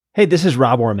Hey, this is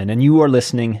Rob Orman, and you are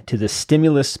listening to the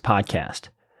Stimulus Podcast.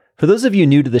 For those of you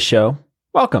new to the show,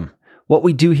 welcome. What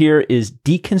we do here is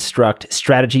deconstruct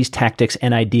strategies, tactics,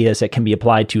 and ideas that can be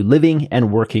applied to living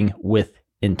and working with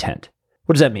intent.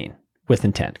 What does that mean, with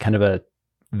intent? Kind of a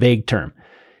vague term.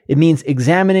 It means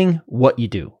examining what you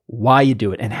do, why you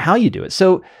do it, and how you do it,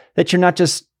 so that you're not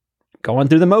just going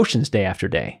through the motions day after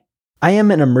day. I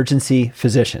am an emergency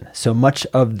physician, so much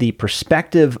of the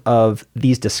perspective of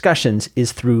these discussions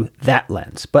is through that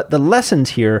lens. But the lessons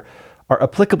here are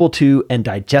applicable to and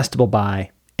digestible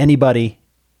by anybody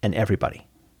and everybody.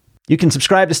 You can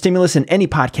subscribe to Stimulus in any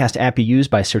podcast app you use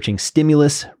by searching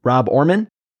Stimulus Rob Orman.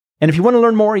 And if you want to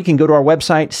learn more, you can go to our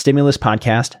website,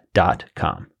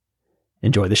 stimuluspodcast.com.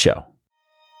 Enjoy the show.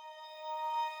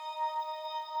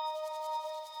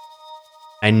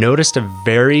 I noticed a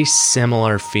very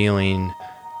similar feeling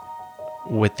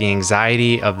with the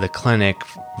anxiety of the clinic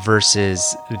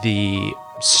versus the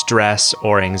stress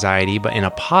or anxiety, but in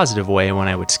a positive way when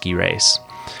I would ski race.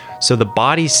 So the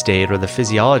body state or the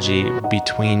physiology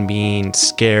between being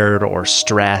scared or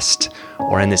stressed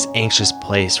or in this anxious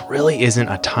place really isn't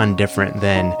a ton different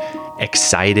than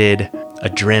excited,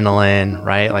 adrenaline,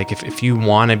 right? Like if you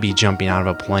want to be jumping out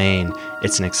of a plane,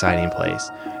 it's an exciting place.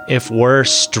 If we're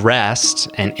stressed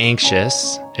and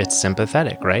anxious, it's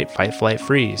sympathetic, right? Fight, flight,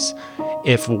 freeze.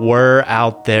 If we're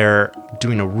out there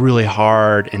doing a really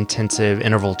hard, intensive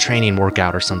interval training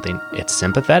workout or something, it's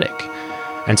sympathetic.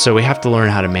 And so we have to learn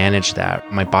how to manage that.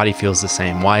 My body feels the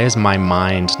same. Why is my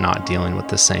mind not dealing with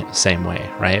the same way,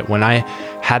 right? When I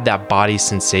had that body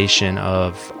sensation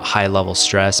of high level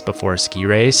stress before a ski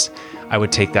race, I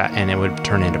would take that and it would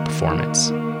turn into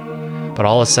performance. But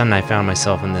all of a sudden I found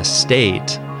myself in this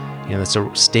state, it's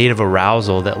a state of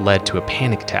arousal that led to a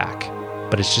panic attack,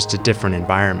 but it's just a different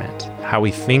environment. How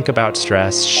we think about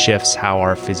stress shifts how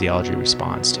our physiology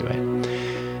responds to it.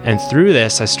 And through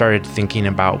this, I started thinking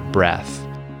about breath.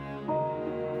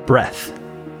 Breath.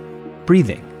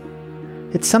 Breathing.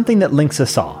 It's something that links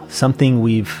us all, something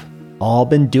we've all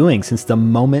been doing since the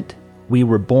moment we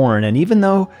were born. And even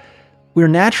though we're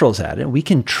naturals at it, we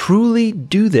can truly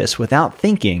do this without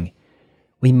thinking.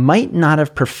 We might not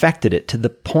have perfected it to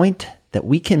the point that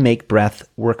we can make breath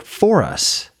work for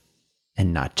us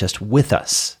and not just with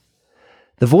us.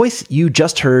 The voice you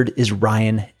just heard is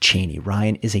Ryan Cheney.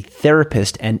 Ryan is a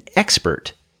therapist and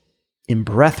expert in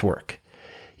breath work,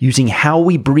 using how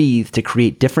we breathe to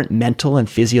create different mental and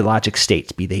physiologic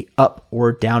states, be they up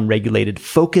or down regulated,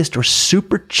 focused, or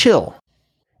super chill.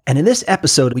 And in this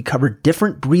episode, we cover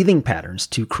different breathing patterns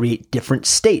to create different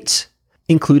states,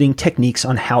 including techniques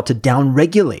on how to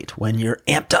downregulate when you're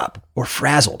amped up or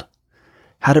frazzled,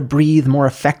 how to breathe more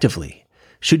effectively.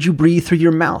 Should you breathe through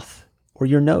your mouth or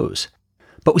your nose?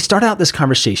 But we start out this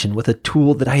conversation with a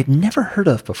tool that I had never heard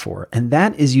of before, and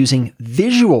that is using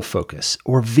visual focus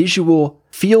or visual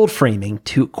field framing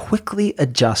to quickly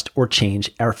adjust or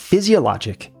change our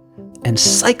physiologic and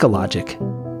psychologic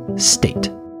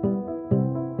state.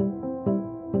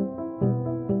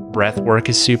 Breath work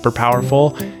is super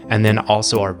powerful, and then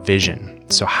also our vision.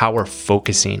 So how we're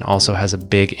focusing also has a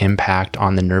big impact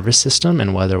on the nervous system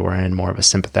and whether we're in more of a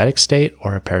sympathetic state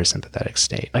or a parasympathetic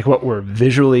state. Like what we're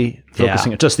visually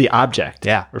focusing on, just the object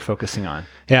we're focusing on.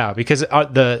 Yeah, because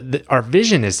our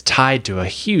vision is tied to a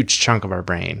huge chunk of our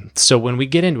brain. So when we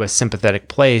get into a sympathetic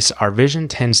place, our vision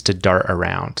tends to dart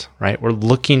around, right? We're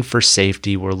looking for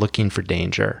safety, we're looking for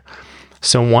danger.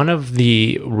 So one of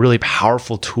the really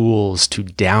powerful tools to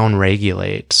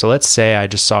downregulate, so let's say I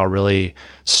just saw a really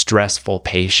stressful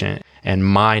patient and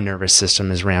my nervous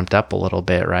system is ramped up a little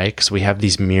bit, right? Because we have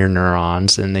these mirror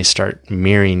neurons and they start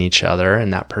mirroring each other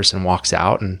and that person walks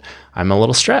out and I'm a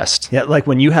little stressed. Yeah, like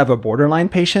when you have a borderline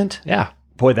patient. Yeah.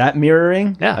 Boy, that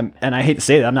mirroring. Yeah. And I hate to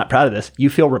say that, I'm not proud of this. You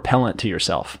feel repellent to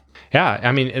yourself. Yeah,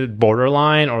 I mean,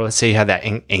 borderline, or let's say you had that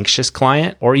anxious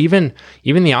client, or even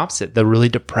the opposite, the really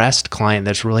depressed client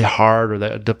that's really hard, or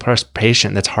the depressed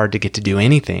patient that's hard to get to do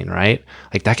anything, right?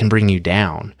 Like that can bring you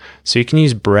down. So you can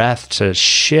use breath to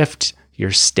shift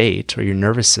your state or your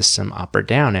nervous system up or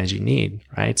down as you need,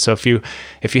 right? So if you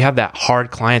have that hard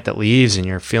client that leaves and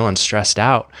you're feeling stressed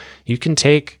out, you can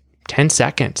take 10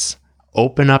 seconds,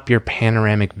 open up your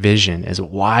panoramic vision as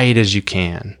wide as you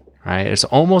can. Right? It's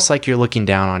almost like you're looking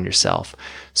down on yourself.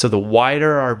 So the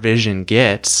wider our vision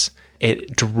gets,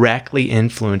 it directly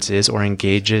influences or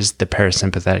engages the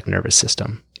parasympathetic nervous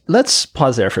system. Let's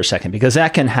pause there for a second, because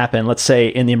that can happen. Let's say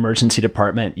in the emergency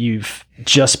department, you've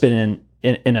just been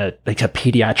in a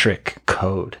pediatric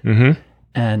code. Mm-hmm.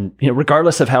 And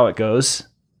regardless of how it goes,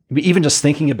 even just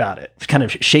thinking about it, kind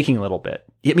of shaking a little bit,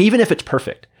 even if it's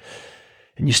perfect,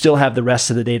 and you still have the rest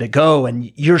of the day to go,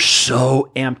 and you're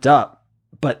so amped up.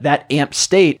 But that amped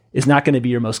state is not going to be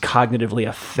your most cognitively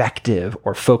effective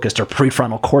or focused or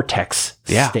prefrontal cortex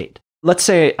state. Let's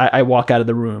say I walk out of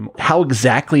the room. How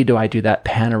exactly do I do that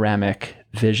panoramic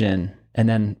vision? And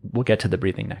then we'll get to the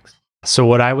breathing next. So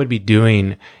what I would be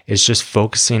doing is just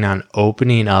focusing on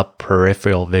opening up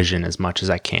peripheral vision as much as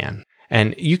I can.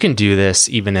 And you can do this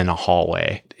even in a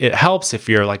hallway. It helps if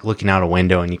you're like looking out a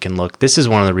window and you can look. This is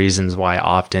one of the reasons why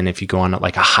often if you go on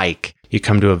like a hike, you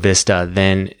come to a vista,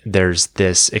 then there's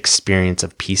this experience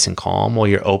of peace and calm while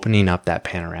you're opening up that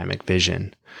panoramic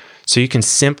vision. So you can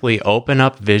simply open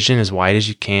up vision as wide as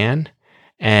you can.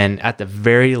 And at the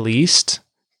very least,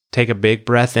 take a big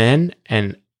breath in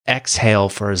and exhale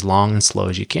for as long and slow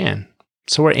as you can.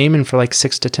 So we're aiming for like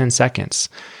 6 to 10 seconds.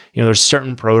 There's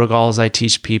certain protocols I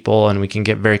teach people, and we can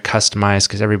get very customized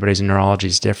because everybody's neurology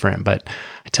is different. But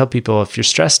I tell people, if you're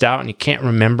stressed out and you can't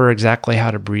remember exactly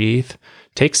how to breathe,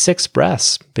 take 6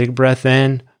 breaths. Big breath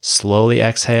in, slowly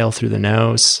exhale through the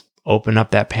nose, open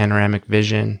up that panoramic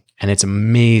vision. And it's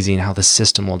amazing how the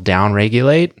system will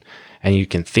downregulate and you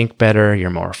can think better. You're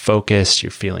more focused.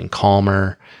 You're feeling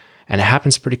calmer. And it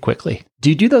happens pretty quickly. Do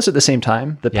you do those at the same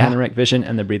time, the panoramic vision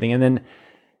and the breathing? And then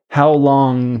how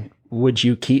long would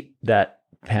you keep that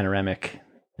panoramic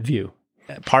view?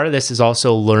 Part of this is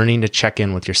also learning to check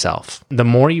in with yourself. The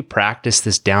more you practice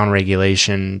this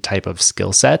downregulation type of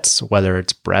skill sets, whether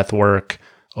it's breath work,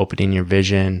 opening your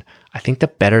vision, I think the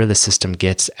better the system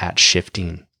gets at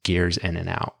shifting gears in and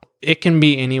out. It can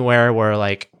be anywhere where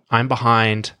like I'm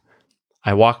behind,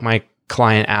 I walk my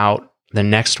client out, the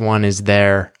next one is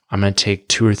there. I'm going to take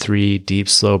 2 or 3 deep,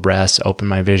 slow breaths, open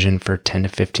my vision for 10 to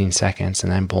 15 seconds, and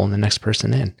then pulling the next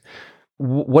person in.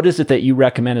 What is it that you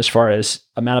recommend as far as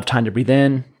amount of time to breathe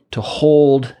in, to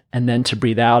hold, and then to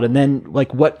breathe out? And then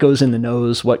like what goes in the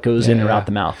nose, what goes in or out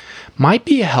the mouth? Might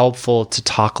be helpful to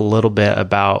talk a little bit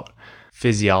about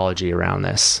physiology around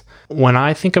this. When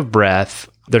I think of breath,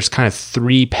 there's kind of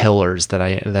 3 pillars that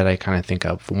I kind of think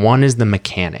of. One is the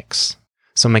mechanics.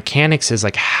 So mechanics is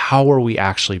like, how are we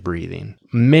actually breathing?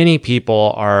 Many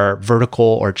people are vertical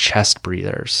or chest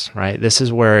breathers, right? This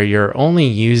is where you're only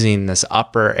using this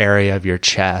upper area of your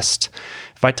chest.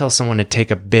 If I tell someone to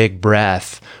take a big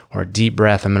breath or a deep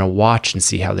breath, I'm going to watch and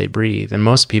see how they breathe. And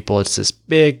most people, it's this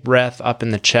big breath up in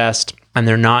the chest, and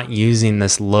they're not using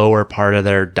this lower part of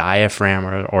their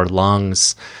diaphragm or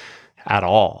lungs at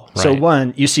all. Right? So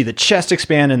one, you see the chest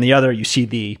expand, and the other, you see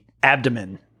the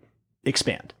abdomen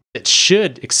expand. It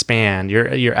should expand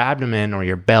your abdomen or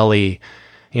your belly,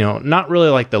 not really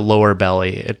like the lower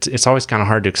belly. It's always kind of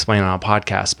hard to explain on a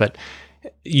podcast, but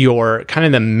your kind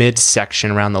of the midsection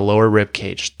around the lower rib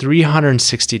cage,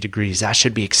 360 degrees, that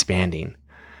should be expanding.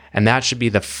 And that should be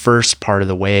the first part of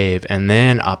the wave, and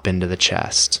then up into the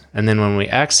chest. And then when we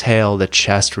exhale, the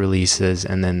chest releases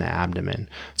and then the abdomen.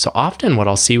 So often what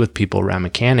I'll see with people around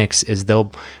mechanics is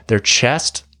their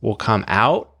chest will come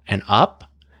out and up,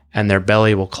 and their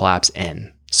belly will collapse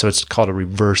in. So it's called a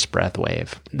reverse breath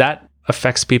wave. That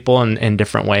affects people in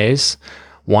different ways.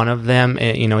 One of them,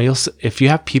 if you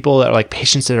have people that are like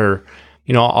patients that are,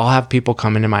 I'll have people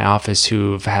come into my office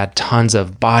who've had tons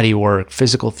of body work,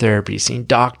 physical therapy, seen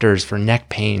doctors for neck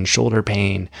pain, shoulder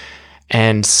pain.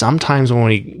 And sometimes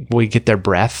when we get their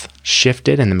breath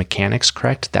shifted and the mechanics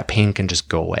correct, that pain can just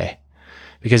go away.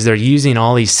 Because they're using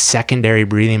all these secondary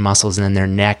breathing muscles in their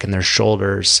neck and their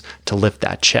shoulders to lift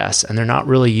that chest. And they're not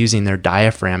really using their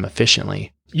diaphragm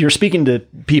efficiently. You're speaking to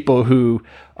people who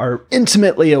are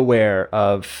intimately aware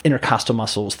of intercostal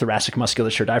muscles, thoracic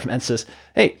musculature, diaphragm, and says,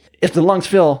 hey, if the lungs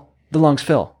fill, the lungs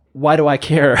fill. Why do I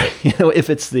care if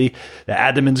it's the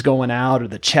abdomen's going out or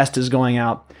the chest is going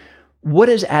out? What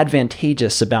is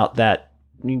advantageous about that?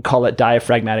 You can call it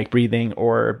diaphragmatic breathing,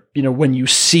 or, when you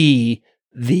see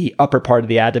the upper part of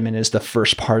the abdomen is the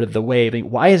first part of the wave.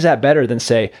 Why is that better than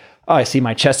say, oh, I see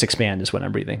my chest expand is when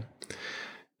I'm breathing?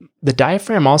 The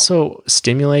diaphragm also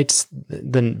stimulates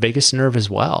the vagus nerve as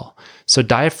well. So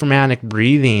diaphragmatic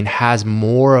breathing has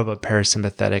more of a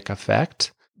parasympathetic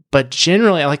effect, but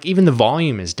generally, like even the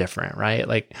volume is different, right?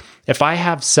 Like if I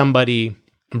have somebody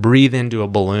breathe into a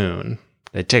balloon,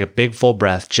 they take a big full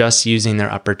breath just using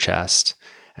their upper chest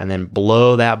and then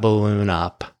blow that balloon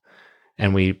up.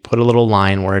 And we put a little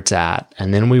line where it's at,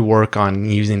 and then we work on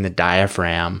using the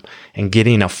diaphragm and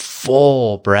getting a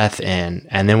full breath in,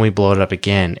 and then we blow it up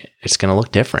again. It's going to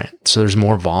look different. So there's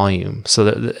more volume. So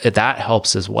that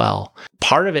helps as well.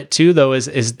 Part of it too, though, is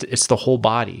it's the whole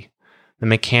body. The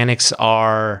mechanics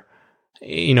are,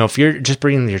 if you're just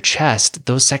breathing your chest,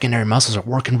 those secondary muscles are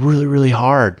working really, really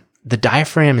hard. The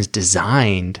diaphragm is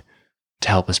designed to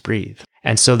help us breathe.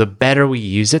 And so the better we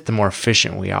use it, the more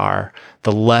efficient we are,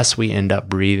 the less we end up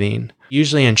breathing.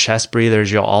 Usually in chest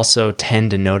breathers, you'll also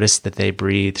tend to notice that they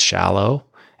breathe shallow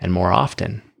and more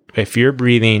often. If you're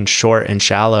breathing short and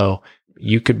shallow,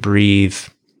 you could breathe,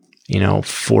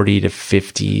 40 to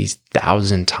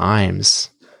 50,000 times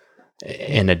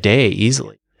in a day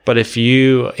easily. But if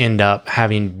you end up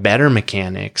having better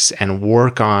mechanics and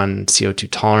work on CO2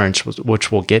 tolerance,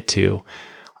 which we'll get to,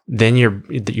 then you're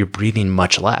breathing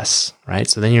much less, right?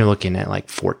 So then you're looking at like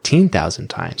 14,000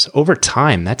 times. Over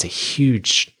time, that's a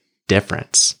huge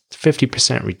difference. It's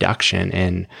 50%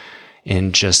 reduction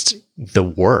in just the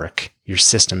work your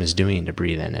system is doing to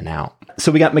breathe in and out.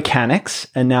 So we got mechanics,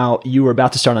 and now you were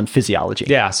about to start on physiology.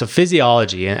 Yeah, so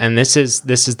physiology, and this is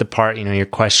the part, your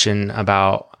question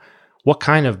about what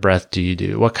kind of breath do you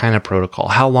do? What kind of protocol?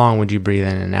 How long would you breathe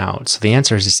in and out? So the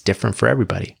answer is it's different for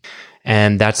everybody.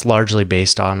 And that's largely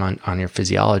based on your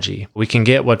physiology. We can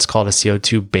get what's called a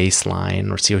CO2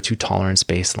 baseline or CO2 tolerance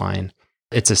baseline.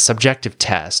 It's a subjective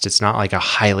test. It's not like a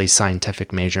highly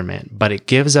scientific measurement, but it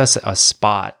gives us a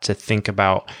spot to think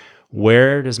about,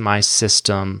 where does my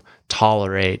system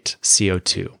tolerate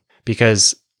CO2?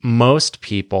 Because most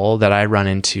people that I run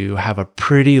into have a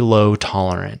pretty low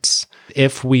tolerance.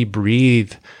 If we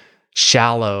breathe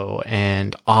shallow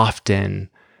and often,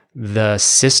 the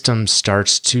system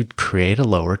starts to create a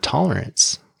lower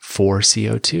tolerance for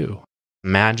CO2.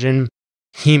 Imagine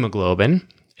hemoglobin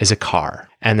is a car,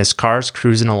 and this car's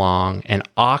cruising along, and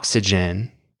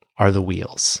oxygen are the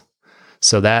wheels.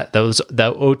 So the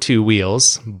O2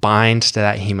 wheels bind to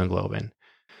that hemoglobin.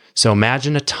 So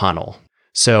imagine a tunnel.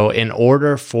 So in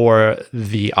order for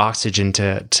the oxygen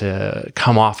to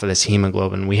come off of this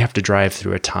hemoglobin, we have to drive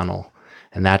through a tunnel,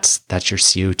 and that's your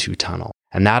CO2 tunnel.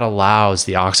 And that allows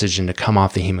the oxygen to come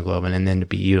off the hemoglobin and then to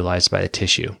be utilized by the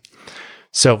tissue.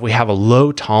 So if we have a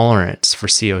low tolerance for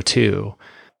CO2,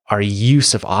 our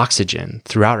use of oxygen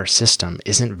throughout our system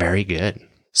isn't very good.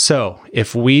 So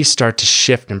if we start to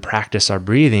shift and practice our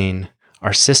breathing,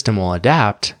 our system will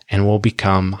adapt and will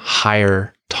become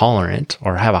higher tolerant,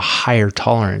 or have a higher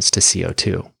tolerance to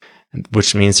CO2,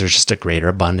 which means there's just a greater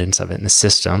abundance of it in the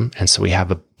system. And so we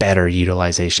have a better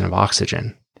utilization of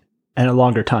oxygen. And a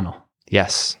longer tunnel.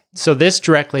 Yes. So this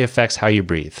directly affects how you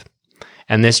breathe.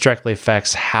 And this directly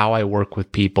affects how I work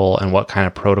with people and what kind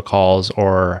of protocols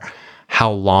or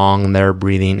how long they're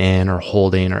breathing in or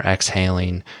holding or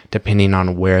exhaling, depending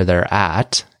on where they're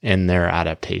at in their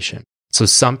adaptation. So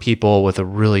some people with a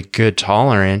really good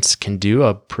tolerance can do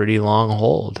a pretty long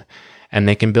hold, and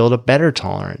they can build a better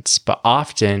tolerance. But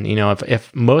often,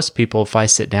 if most people, if I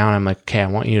sit down, I'm like, okay, I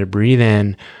want you to breathe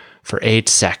in for 8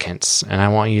 seconds, and I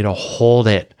want you to hold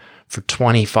it for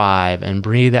 25 and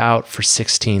breathe out for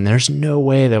 16. There's no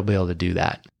way they'll be able to do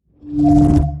that.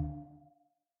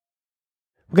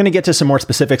 We're going to get to some more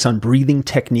specifics on breathing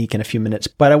technique in a few minutes,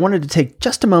 but I wanted to take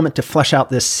just a moment to flesh out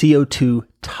this CO2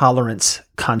 tolerance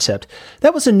concept.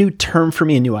 That was a new term for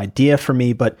me, a new idea for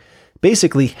me, but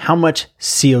basically, how much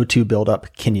CO2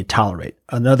 buildup can you tolerate?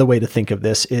 Another way to think of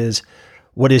this is,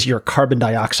 what is your carbon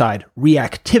dioxide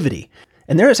reactivity?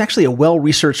 And there is actually a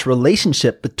well-researched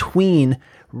relationship between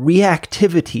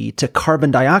reactivity to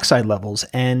carbon dioxide levels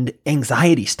and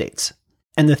anxiety states.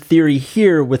 And the theory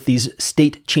here with these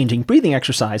state-changing breathing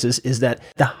exercises is that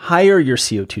the higher your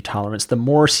CO2 tolerance, the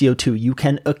more CO2 you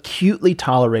can acutely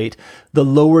tolerate, the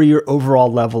lower your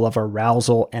overall level of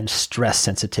arousal and stress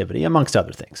sensitivity, amongst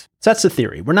other things. So that's the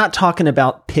theory. We're not talking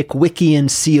about Pickwickian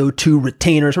CO2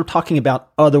 retainers. We're talking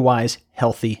about otherwise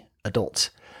healthy adults.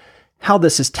 How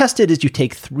this is tested is you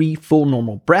take 3 full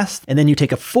normal breaths, and then you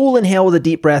take a full inhale with a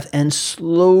deep breath and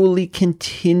slowly,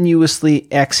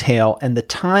 continuously exhale. And the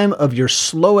time of your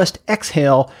slowest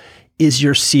exhale is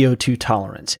your CO2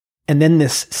 tolerance. And then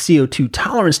this CO2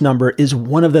 tolerance number is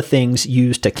one of the things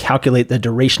used to calculate the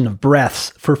duration of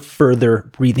breaths for further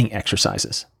breathing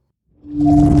exercises.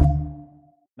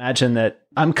 Imagine that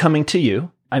I'm coming to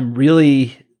you. I'm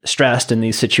really stressed in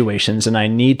these situations, and I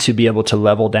need to be able to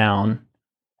level down.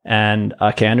 And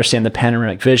okay, I understand the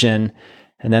panoramic vision.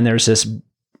 And then there's this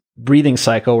breathing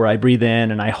cycle where I breathe in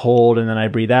and I hold and then I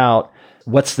breathe out.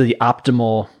 What's the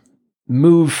optimal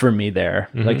move for me there?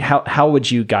 Mm-hmm. Like how would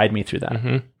you guide me through that?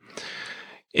 Mm-hmm.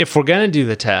 If we're going to do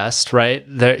the test, right,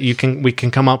 we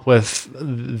can come up with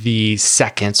the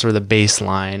seconds or the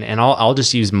baseline, and I'll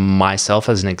just use myself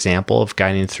as an example of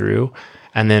guiding through,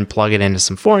 and then plug it into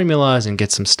some formulas and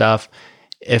get some stuff.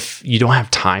 If you don't have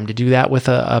time to do that with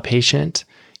a patient,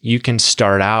 you can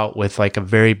start out with like a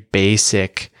very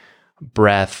basic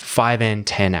breath, 5 in,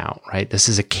 10 out, right? This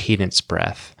is a cadence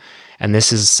breath. And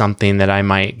this is something that I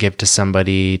might give to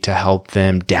somebody to help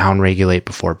them downregulate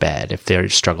before bed if they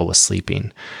struggle with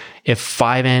sleeping. If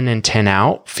 5 in and 10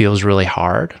 out feels really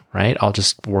hard, right? I'll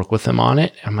just work with them on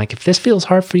it. I'm like, if this feels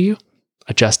hard for you,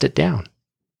 adjust it down.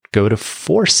 Go to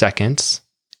 4 seconds,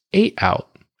 8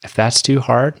 out. If that's too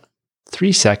hard,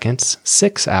 3 seconds,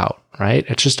 6 out, right?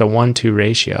 It's just a 1-2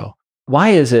 ratio. Why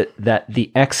is it that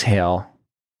the exhale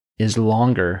is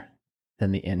longer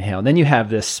than the inhale? And then you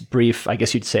have this brief, I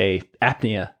guess you'd say,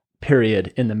 apnea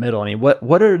period in the middle. I mean,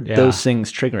 what are those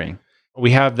things triggering?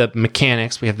 We have the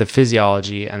mechanics, we have the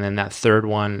physiology, and then that third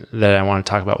one that I want to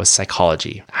talk about was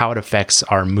psychology, how it affects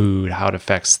our mood, how it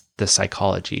affects the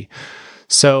psychology.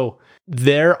 So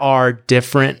there are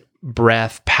different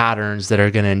breath patterns that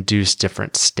are going to induce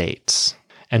different states.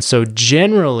 And so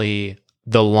generally,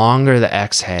 the longer the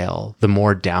exhale, the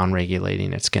more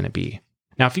downregulating it's going to be.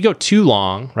 Now, if you go too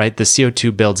long, right, the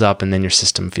CO2 builds up and then your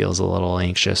system feels a little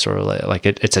anxious or like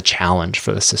it's a challenge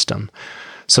for the system.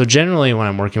 So generally, when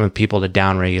I'm working with people to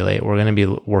downregulate, we're going to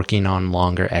be working on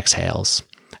longer exhales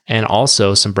and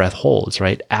also some breath holds,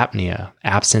 right? Apnea,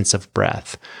 absence of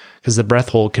breath, because the breath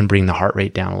hold can bring the heart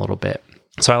rate down a little bit.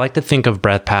 So I like to think of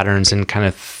breath patterns in kind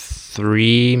of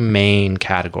 3 main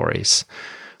categories.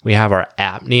 We have our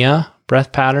apnea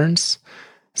breath patterns.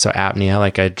 So apnea,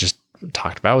 like I just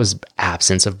talked about, was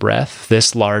absence of breath.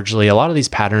 This largely, a lot of these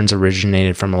patterns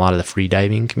originated from a lot of the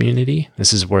freediving community.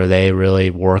 This is where they really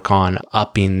work on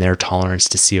upping their tolerance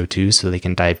to CO2 so they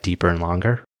can dive deeper and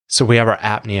longer. So we have our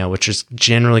apnea, which is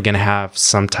generally going to have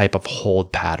some type of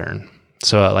hold pattern.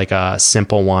 So like a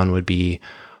simple one would be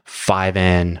 5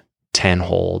 in, 10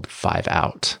 hold, 5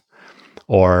 out.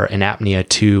 Or an apnea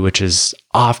 2, which is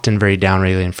often very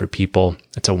downregulating for people.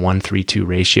 It's a 1-3-2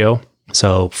 ratio.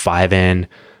 So 5 in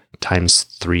times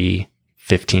 3,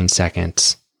 15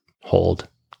 seconds, hold,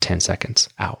 10 seconds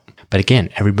out. But again,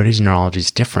 everybody's neurology is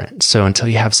different. So until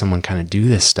you have someone kind of do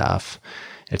this stuff,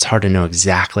 it's hard to know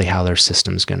exactly how their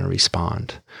system's going to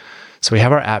respond. So we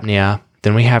have our apnea,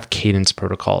 then we have cadence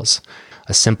protocols.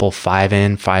 A simple 5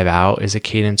 in, 5 out is a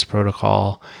cadence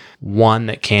protocol. One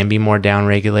that can be more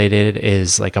downregulated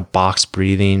is like a box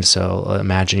breathing. So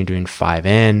imagine you're doing 5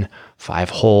 in, 5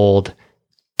 hold,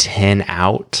 10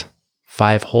 out,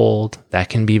 5 hold. That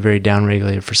can be very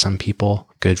downregulated for some people,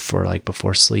 good for like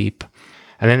before sleep.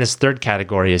 And then this third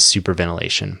category is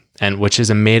superventilation, and which is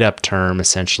a made up term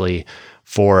essentially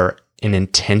for an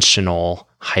intentional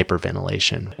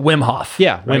hyperventilation. Wim Hof.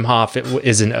 Yeah, Wim Hof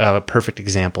is a perfect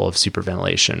example of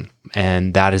superventilation,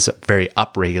 and that is very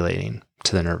upregulating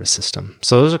to the nervous system.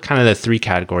 So those are kind of the 3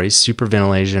 categories: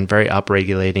 superventilation, very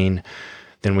upregulating.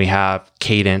 Then we have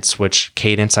cadence, which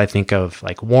cadence I think of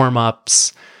like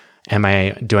warm-ups. Do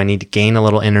I need to gain a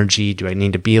little energy? Do I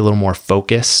need to be a little more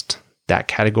focused? That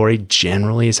category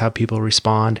generally is how people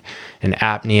respond. And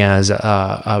apnea is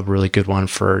a really good one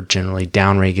for generally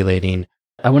downregulating.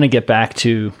 I want to get back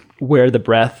to where the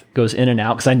breath goes in and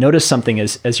out, because I noticed something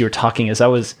as you were talking. As I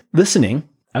was listening,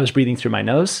 I was breathing through my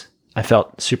nose. I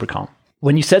felt super calm.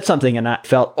 When you said something and I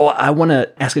felt, I want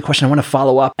to ask a question, I want to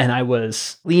follow up, and I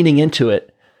was leaning into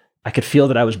it, I could feel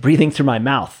that I was breathing through my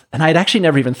mouth. And I had actually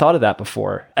never even thought of that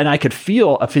before. And I could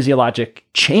feel a physiologic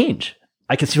change.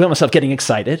 I could feel myself getting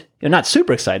excited, not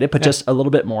super excited, but just a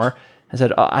little bit more. I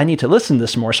said, I need to listen to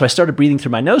this more. So I started breathing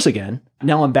through my nose again.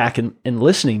 Now I'm back in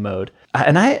listening mode.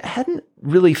 And I hadn't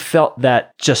really felt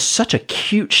that, just such a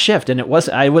cute shift. And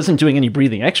I wasn't doing any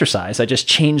breathing exercise. I just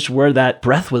changed where that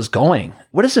breath was going.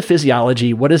 What is the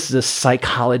physiology? What is the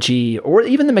psychology or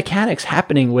even the mechanics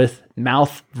happening with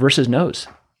mouth versus nose?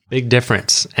 Big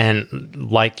difference. And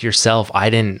like yourself, I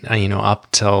didn't,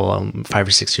 up till 5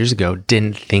 or 6 years ago,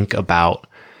 didn't think about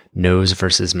nose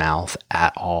versus mouth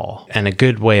at all. And a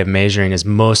good way of measuring is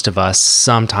most of us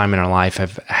sometime in our life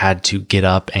have had to get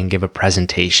up and give a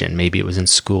presentation. Maybe it was in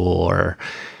school or,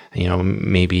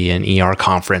 maybe an ER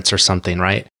conference or something,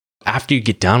 right? After you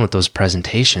get done with those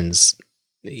presentations,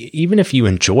 even if you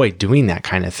enjoy doing that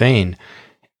kind of thing,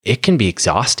 it can be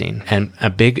exhausting. And a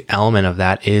big element of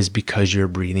that is because you're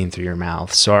breathing through your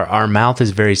mouth. So our mouth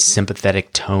is very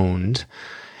sympathetic toned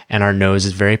and our nose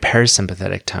is very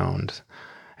parasympathetic toned.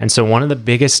 And so one of the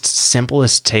biggest,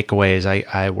 simplest takeaways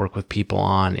I work with people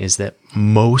on is that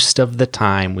most of the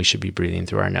time we should be breathing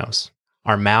through our nose.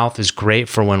 Our mouth is great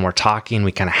for when we're talking.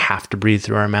 We kind of have to breathe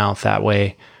through our mouth that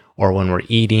way, or when we're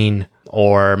eating,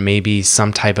 or maybe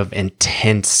some type of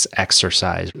intense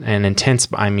exercise. And intense,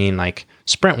 I mean like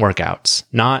sprint workouts,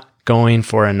 not going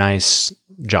for a nice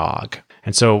jog.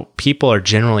 And so people are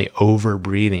generally over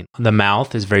breathing. The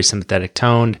mouth is very sympathetic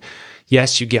toned.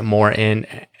 Yes, you get more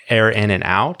air in and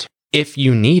out. If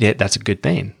you need it, that's a good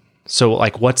thing. So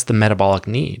like, what's the metabolic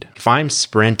need? If I'm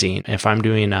sprinting, if I'm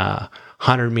doing a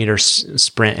 100-meter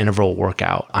sprint interval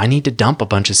workout, I need to dump a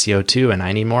bunch of CO2 and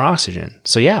I need more oxygen.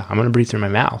 So yeah, I'm going to breathe through my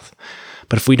mouth.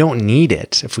 But if we don't need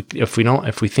it,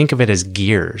 if we think of it as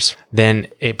gears, then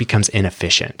it becomes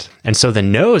inefficient. And so the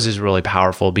nose is really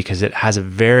powerful because it has a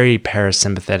very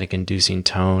parasympathetic inducing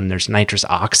tone. There's nitrous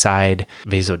oxide,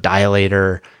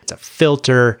 vasodilator, it's a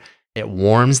filter, it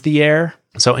warms the air.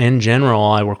 So in general,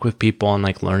 I work with people on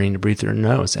like learning to breathe through their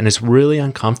nose, and it's really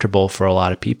uncomfortable for a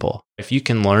lot of people. If you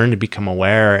can learn to become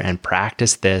aware and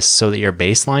practice this so that your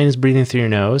baseline is breathing through your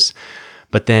nose,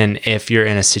 but then if you're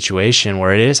in a situation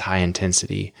where it is high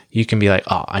intensity, you can be like,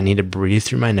 oh, I need to breathe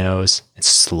through my nose and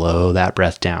slow that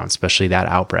breath down, especially that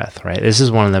out breath, right? This is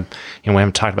one of the, we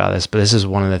haven't talked about this, but this is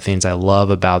one of the things I love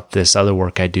about this other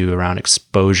work I do around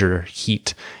exposure,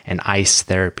 heat, and ice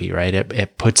therapy, right?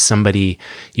 It puts somebody,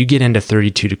 you get into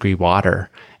 32-degree water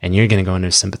and you're going to go into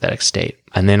a sympathetic state.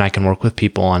 And then I can work with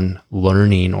people on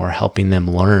learning or helping them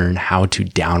learn how to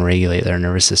downregulate their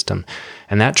nervous system.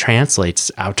 And that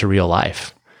translates out to real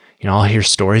life. You know, I'll hear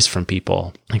stories from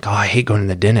people like, oh, I hate going to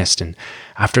the dentist. And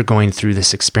after going through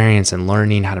this experience and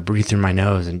learning how to breathe through my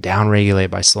nose and downregulate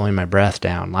by slowing my breath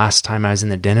down, last time I was in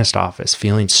the dentist office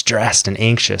feeling stressed and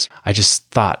anxious, I just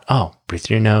thought, oh, breathe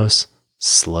through your nose,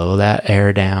 slow that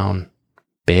air down,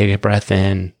 big breath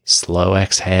in, slow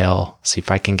exhale. See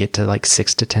if I can get to like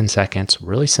 6 to 10 seconds.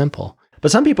 Really simple. But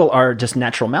some people are just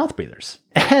natural mouth breathers.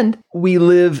 And we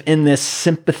live in this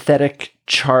sympathetic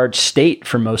charged state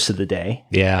for most of the day.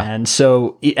 Yeah. And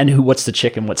so, what's the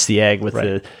chicken, what's the egg with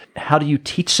right. How do you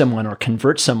teach someone or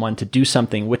convert someone to do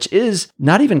something which is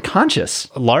not even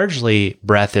conscious? Largely,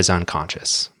 breath is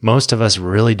unconscious. Most of us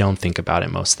really don't think about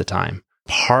it most of the time.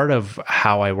 Part of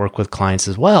how I work with clients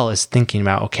as well is thinking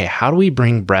about, okay, how do we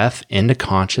bring breath into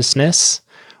consciousness,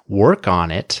 work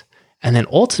on it, and then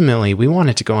ultimately we want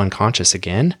it to go unconscious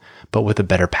again, but with a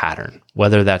better pattern,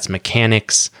 whether that's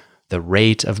mechanics, the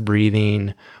rate of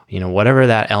breathing, whatever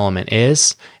that element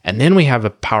is. And then we have a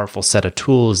powerful set of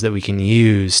tools that we can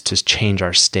use to change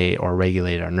our state or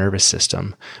regulate our nervous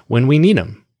system when we need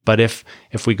them. But if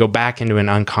we go back into an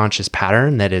unconscious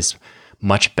pattern that is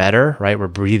much better, right? We're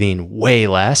breathing way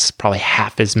less, probably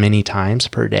half as many times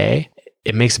per day.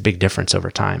 It makes a big difference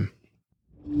over time.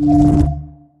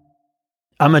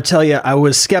 I'm going to tell you, I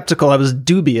was skeptical. I was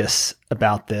dubious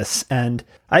about this. And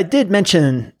I did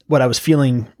mention what I was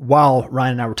feeling while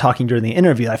Ryan and I were talking during the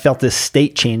interview. I felt this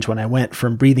state change when I went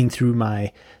from breathing through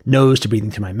my nose to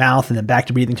breathing through my mouth and then back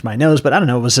to breathing through my nose. But I don't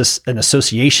know, was this an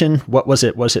association? What was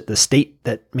it? Was it the state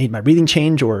that made my breathing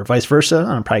change or vice versa? I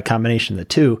don't know, probably a combination of the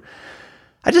two.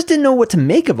 I just didn't know what to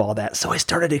make of all that. So I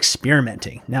started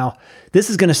experimenting. Now, this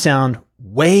is going to sound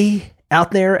way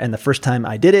out there. And the first time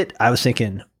I did it, I was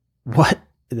thinking, what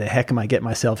the heck am I getting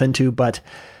myself into? But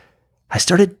I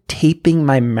started taping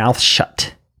my mouth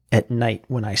shut at night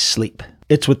when I sleep.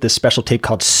 It's with this special tape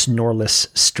called Snoreless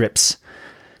Strips.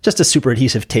 Just a super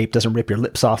adhesive tape, doesn't rip your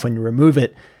lips off when you remove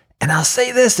it. And I'll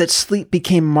say this, that sleep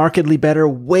became markedly better,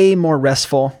 way more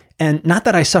restful. And not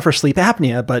that I suffer sleep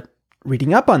apnea, but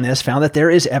reading up on this found that there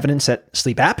is evidence that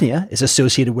sleep apnea is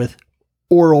associated with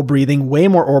oral breathing, way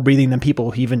more oral breathing than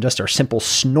people who even just are simple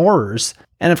snorers.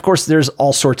 And of course, there's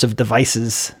all sorts of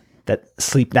devices that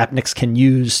sleep apneics can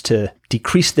use to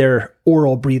decrease their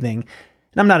oral breathing.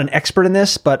 And I'm not an expert in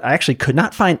this, but I actually could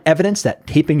not find evidence that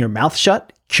taping your mouth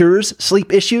shut cures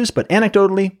sleep issues, but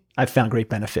anecdotally, I've found great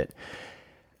benefit.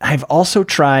 I've also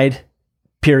tried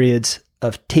periods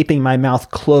of taping my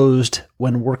mouth closed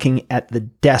when working at the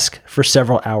desk for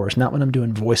several hours. Not when I'm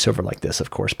doing voiceover like this, of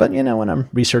course, but when I'm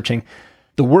researching.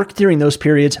 The work during those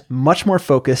periods, much more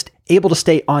focused, able to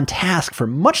stay on task for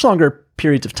much longer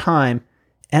periods of time,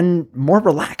 and more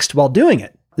relaxed while doing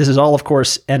it. This is all, of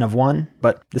course, N of 1,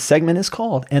 but the segment is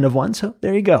called N of 1, so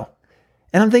there you go.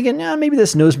 And I'm thinking, maybe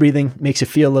this nose breathing makes you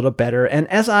feel a little better. And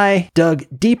as I dug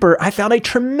deeper, I found a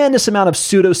tremendous amount of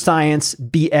pseudoscience,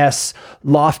 BS,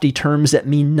 lofty terms that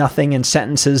mean nothing and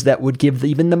sentences that would give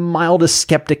even the mildest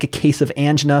skeptic a case of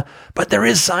angina. But there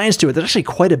is science to it. There's actually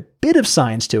quite a bit of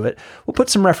science to it. We'll put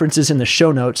some references in the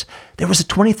show notes. There was a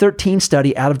 2013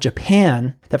 study out of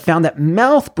Japan that found that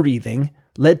mouth breathing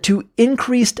led to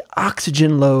increased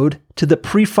oxygen load to the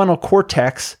prefrontal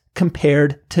cortex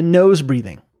compared to nose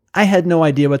breathing. I had no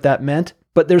idea what that meant,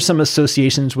 but there's some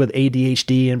associations with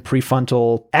ADHD and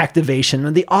prefrontal activation.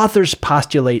 And the authors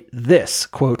postulate this,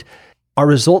 quote, "Our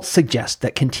results suggest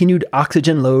that continued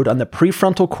oxygen load on the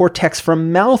prefrontal cortex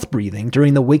from mouth breathing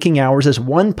during the waking hours is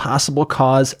one possible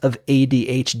cause of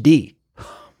ADHD."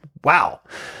 Wow.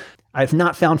 I've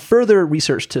not found further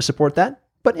research to support that,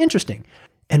 but interesting.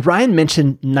 And Ryan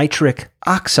mentioned nitric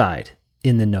oxide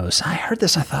in the nose. I heard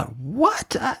this. I thought,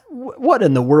 what? What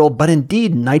in the world? But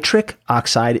indeed, nitric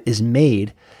oxide is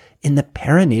made in the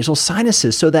paranasal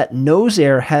sinuses. So that nose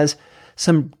air has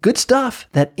some good stuff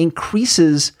that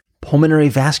increases pulmonary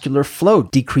vascular flow,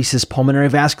 decreases pulmonary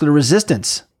vascular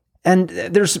resistance. And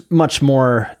there's much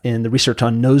more in the research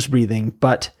on nose breathing,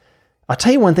 but I'll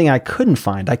tell you one thing I couldn't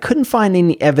find. I couldn't find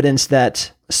any evidence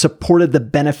that supported the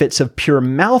benefits of pure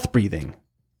mouth breathing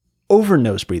over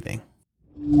nose breathing.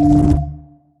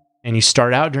 And you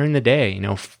start out during the day,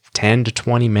 10 to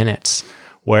 20 minutes,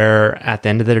 where at the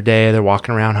end of their day, they're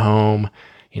walking around home,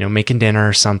 making dinner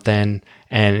or something.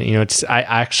 And,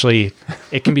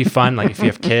 it can be fun. Like if you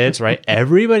have kids, right?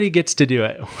 Everybody gets to do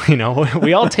it.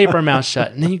 We all tape our mouths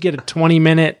shut, and then you get a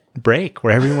 20-minute break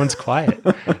where everyone's quiet.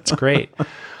 It's great.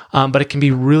 But it can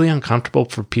be really uncomfortable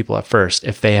for people at first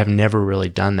if they have never really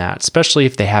done that, especially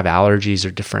if they have allergies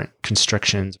or different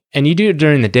constrictions. And you do it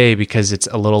during the day because it's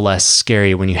a little less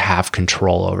scary when you have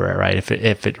control over it, right?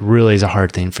 If it really is a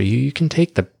hard thing for you, you can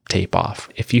take the tape off.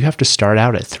 If you have to start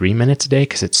out at 3 minutes a day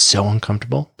because it's so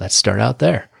uncomfortable, let's start out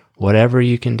there. Whatever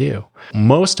you can do.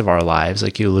 Most of our lives,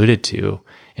 like you alluded to,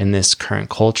 in this current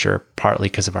culture, partly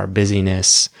because of our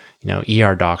busyness,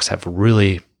 ER docs have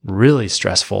really, really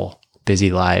stressful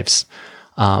busy lives.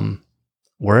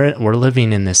 We're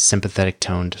living in this sympathetic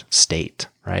toned state,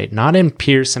 right? Not in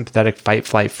pure sympathetic fight,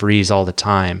 flight, freeze all the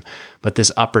time, but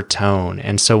this upper tone.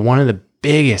 And so one of the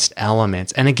biggest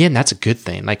elements, and again, that's a good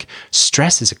thing. Like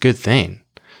stress is a good thing.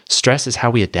 Stress is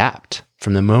how we adapt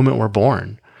from the moment we're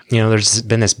born. There's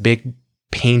been this big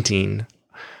painting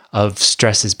of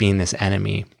stress as being this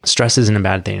enemy. Stress isn't a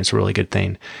bad thing. It's a really good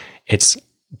thing. It's,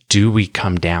 do we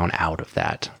come down out of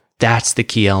that? That's the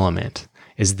key element,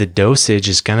 is the dosage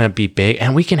is going to be big,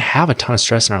 and we can have a ton of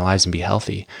stress in our lives and be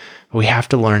healthy. But we have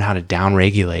to learn how to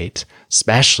down-regulate,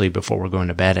 especially before we're going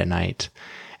to bed at night.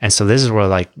 And so this is where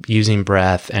like using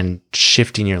breath and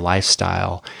shifting your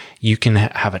lifestyle, you can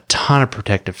have a ton of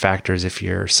protective factors if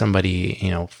you're somebody,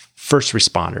 first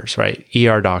responders, right?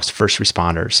 ER docs, first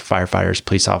responders, firefighters,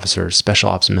 police officers,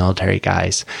 special ops, military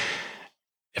guys.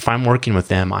 If I'm working with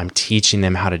them, I'm teaching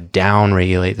them how to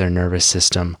down-regulate their nervous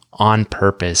system on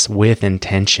purpose with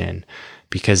intention,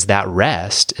 because that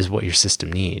rest is what your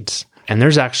system needs. And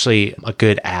there's actually a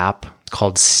good app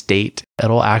called State.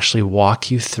 It'll actually walk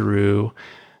you through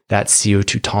that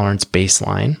CO2 tolerance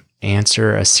baseline,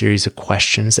 answer a series of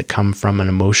questions that come from an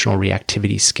emotional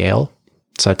reactivity scale.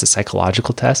 So it's a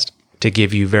psychological test to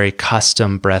give you very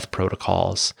custom breath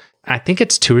protocols. I think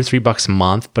it's $2 or $3 a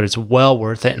month, but it's well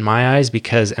worth it in my eyes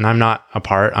because, and I'm not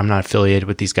affiliated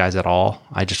with these guys at all.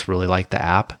 I just really like the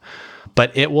app,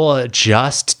 but it will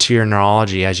adjust to your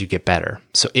neurology as you get better.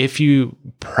 So if you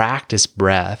practice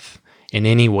breath in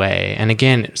any way, and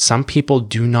again, some people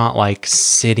do not like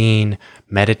sitting,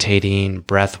 meditating,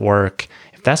 breath work.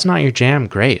 If that's not your jam,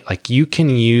 great. Like you can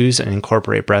use and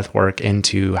incorporate breath work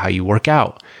into how you work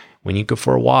out, when you go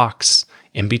for walks,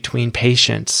 in between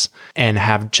patients, and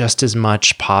have just as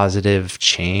much positive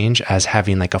change as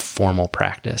having like a formal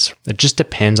practice. It just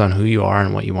depends on who you are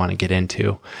and what you want to get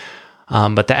into.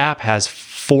 But the app has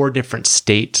 4 different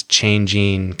state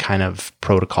changing kind of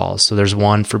protocols. So there's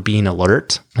one for being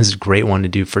alert. This is a great one to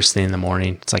do first thing in the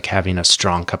morning. It's like having a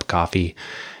strong cup of coffee,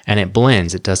 and it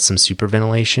blends. It does some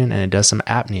superventilation and it does some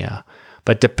apnea.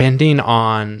 But depending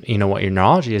on, what your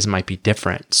neurology is, might be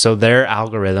different. So their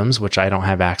algorithms, which I don't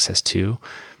have access to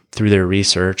through their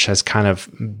research, has kind of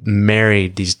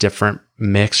married these different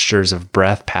mixtures of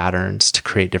breath patterns to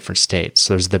create different states.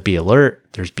 So there's the be alert,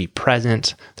 there's be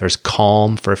present, there's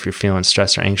calm for if you're feeling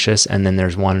stressed or anxious, and then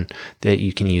there's one that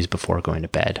you can use before going to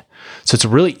bed. So it's a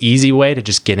really easy way to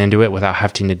just get into it without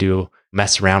having to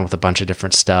mess around with a bunch of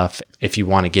different stuff if you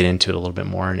want to get into it a little bit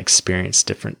more and experience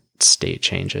different state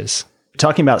changes.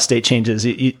 Talking about state changes,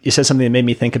 you said something that made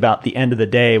me think about the end of the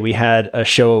day. We had a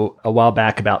show a while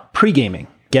back about pre-gaming,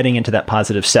 getting into that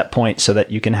positive set point so that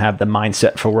you can have the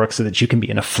mindset for work so that you can be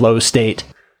in a flow state.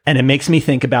 And it makes me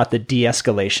think about the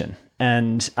de-escalation.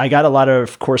 And I got a lot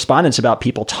of correspondence about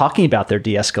people talking about their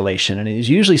de-escalation, and it is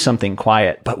usually something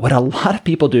quiet. But what a lot of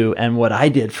people do, and what I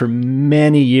did for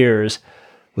many years,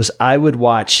 was I would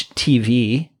watch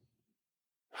TV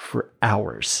for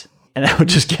hours. And I would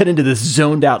just get into this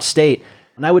zoned out state.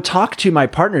 And I would talk to my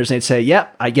partners and they'd say,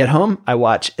 yep, I get home, I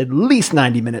watch at least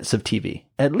 90 minutes of TV,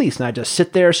 at least. And I just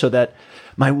sit there so that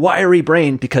my wiry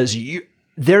brain, because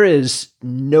there is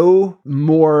no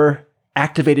more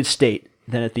activated state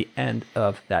than at the end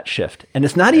of that shift. And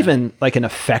it's not even like an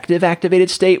effective activated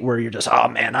state where you're just, oh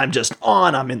man, I'm just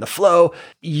on, I'm in the flow.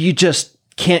 You just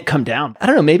can't come down. I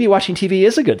don't know, maybe watching TV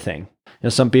is a good thing.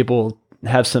 Some people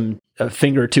have a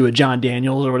finger to a John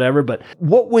Daniels or whatever, but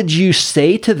what would you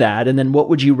say to that? And then what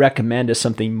would you recommend as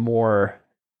something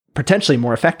potentially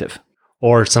more effective?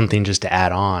 Or something just to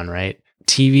add on, right?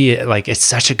 TV, like, it's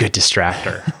such a good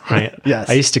distractor, right? Yes.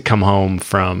 I used to come home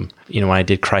from, when I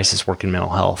did crisis work in mental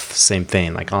health, same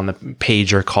thing, like on the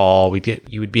pager call,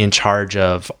 you would be in charge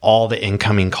of all the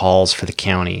incoming calls for the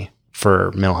county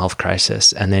for mental health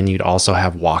crisis. And then you'd also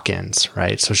have walk-ins,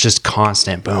 right? So it's just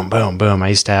constant boom, boom, boom. I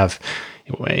used to have,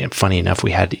 funny enough,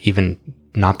 we had even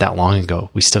not that long ago,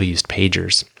 we still used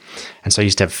pagers. And so I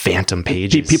used to have phantom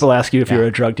pages. People ask you if you're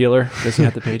a drug dealer. Doesn't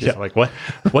have the pages. Yeah, like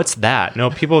what's that? No,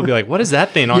 people would be like, what is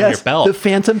that thing on your belt? The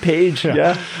phantom page.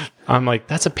 Yeah. I'm like,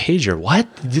 that's a pager. What?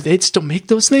 Do they still make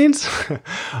those things?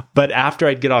 But after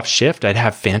I'd get off shift, I'd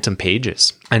have phantom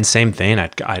pages. And same thing,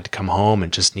 I'd come home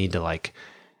and just need to like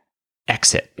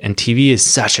exit. And TV is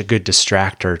such a good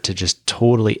distractor to just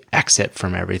totally exit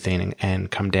from everything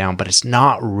and come down. But it's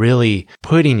not really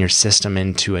putting your system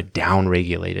into a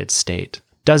down-regulated state.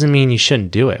 Doesn't mean you shouldn't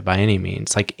do it by any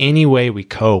means. Like any way we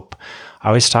cope, I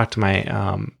always talk to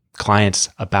my clients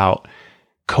about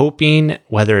coping,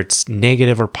 whether it's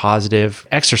negative or positive.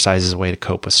 Exercise is a way to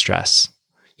cope with stress.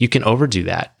 You can overdo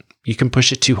that. You can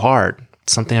push it too hard.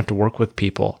 It's something I have to work with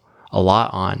people a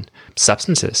lot on.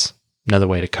 Substances, another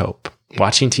way to cope.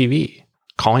 Watching TV,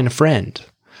 calling a friend.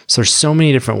 So there's so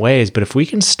many different ways, but if we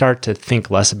can start to think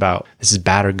less about this is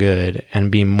bad or good and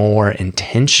be more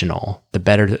intentional, the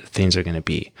better things are going to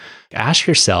be. Ask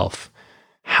yourself,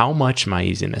 how much am I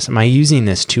using this? Am I using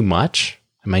this too much?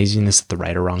 Am I using this at the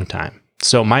right or wrong time?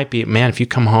 So it might be, man, if you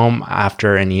come home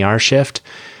after an ER shift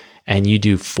and you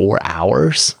do 4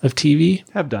 hours of TV,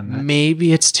 I've done that.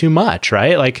 Maybe it's too much,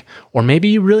 right? Like, or maybe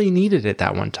you really needed it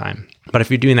that one time. But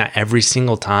if you're doing that every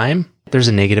single time, there's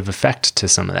a negative effect to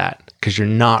some of that because you're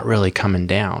not really coming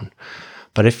down.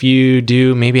 But if you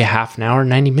do maybe a half an hour,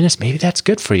 90 minutes, maybe that's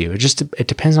good for you. It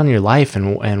depends on your life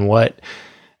and what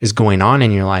is going on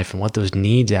in your life and what those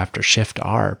needs after shift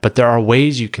are. But there are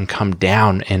ways you can come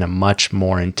down in a much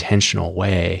more intentional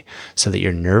way so that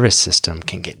your nervous system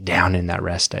can get down in that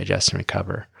rest, digest, and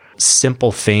recover.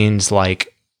 Simple things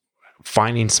like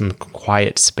finding some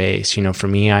quiet space. For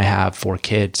me, I have 4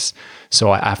 kids.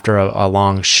 So after a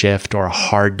long shift or a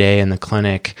hard day in the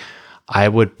clinic, I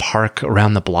would park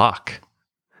around the block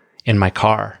in my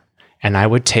car and I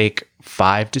would take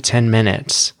 5 to 10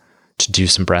 minutes to do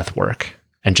some breath work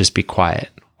and just be quiet,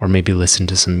 or maybe listen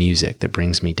to some music that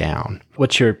brings me down.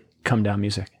 What's your come down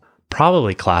music?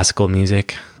 Probably classical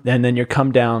music. And then your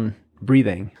come down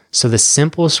breathing. So the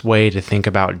simplest way to think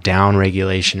about down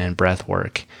regulation and breath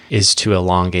work is to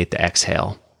elongate the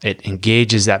exhale. It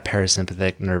engages that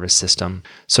parasympathetic nervous system.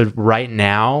 So right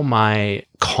now, my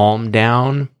calm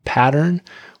down pattern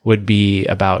would be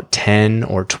about 10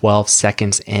 or 12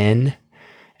 seconds in,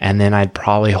 and then I'd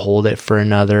probably hold it for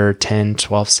another 10,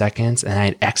 12 seconds, and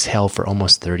I'd exhale for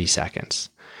almost 30 seconds.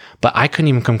 But I couldn't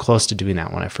even come close to doing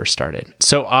that when I first started.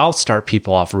 So I'll start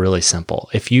people off really simple.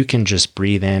 If you can just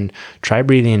breathe in, try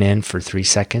breathing in for 3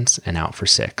 seconds and out for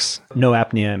 6. No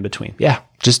apnea in between. Yeah,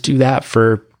 just do that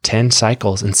for 10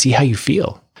 cycles and see how you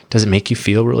feel. Does it make you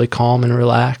feel really calm and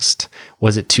relaxed?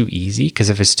 Was it too easy? Because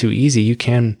if it's too easy, you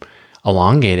can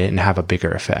elongate it and have a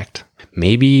bigger effect.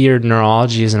 Maybe your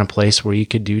neurology is in a place where you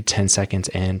could do 10 seconds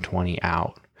in, 20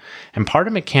 out. And part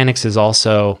of mechanics is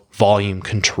also volume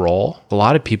control. A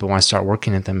lot of people, when I start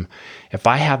working at them, if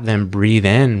I have them breathe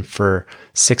in for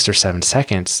 6 or 7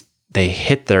 seconds, they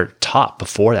hit their top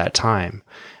before that time.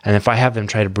 And if I have them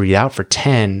try to breathe out for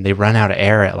 10, they run out of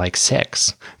air at like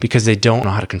 6 because they don't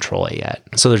know how to control it yet.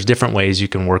 So there's different ways you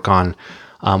can work on.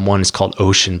 One is called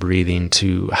ocean breathing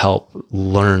to help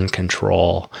learn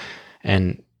control.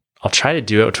 And I'll try to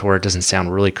do it to where it doesn't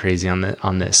sound really crazy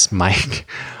on this mic,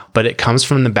 but it comes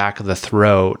from the back of the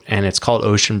throat, and it's called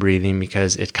ocean breathing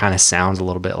because it kind of sounds a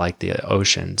little bit like the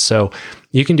ocean. So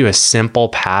you can do a simple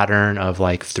pattern of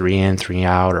like 3 in, 3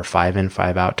 out, or 5 in,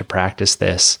 5 out to practice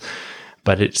this,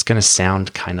 but it's going to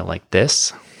sound kind of like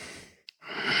this.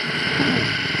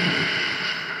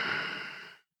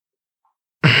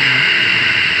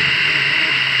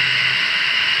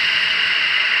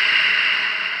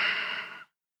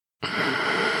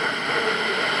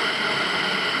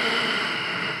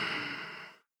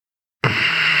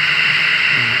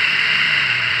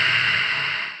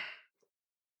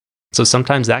 So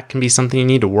sometimes that can be something you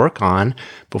need to work on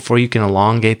before you can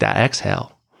elongate that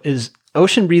exhale. Is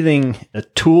ocean breathing a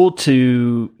tool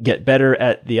to get better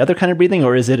at the other kind of breathing,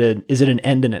 or is it an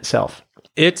end in itself?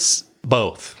 It's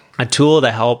both. A tool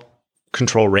to help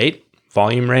control rate,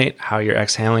 volume rate, how you're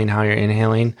exhaling, how you're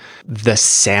inhaling, the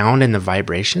sound and the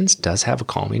vibrations does have a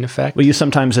calming effect. Well, you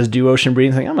sometimes as do ocean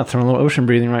breathing, think, I'm going to throw a little ocean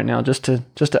breathing right now just to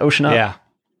ocean up. Yeah.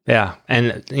 Yeah.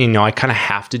 And, I kind of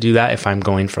have to do that if I'm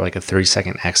going for like a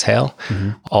 30-second exhale.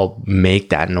 I'll make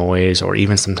that noise or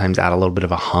even sometimes add a little bit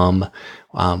of a hum,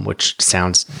 which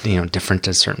sounds, different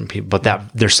to certain people. But that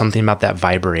there's something about that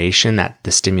vibration,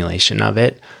 the stimulation of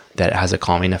it that has a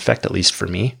calming effect, at least for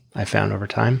me, I found over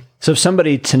time. So if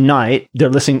somebody tonight, they're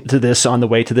listening to this on the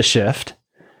way to the shift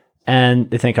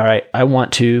and they think, all right, I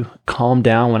want to calm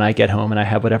down when I get home and I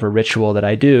have whatever ritual that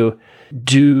I do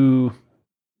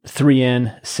 3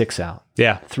 in, 6 out.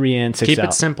 Yeah. 3 in, 6 out. Keep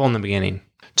it simple in the beginning.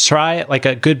 Try like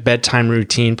a good bedtime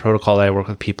routine protocol that I work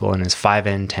with people in is 5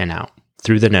 in, 10 out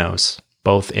through the nose,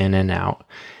 both in and out.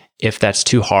 If that's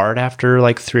too hard after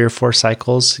like 3 or 4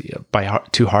 cycles,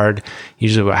 too hard,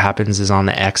 usually what happens is on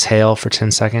the exhale for 10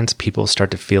 seconds, people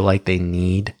start to feel like they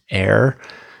need air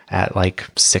at like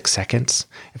 6 seconds.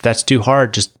 If that's too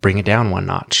hard, just bring it down 1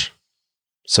 notch.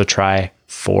 So try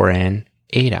 4 in,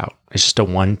 8 out. It's just a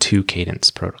 1-2 cadence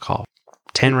protocol.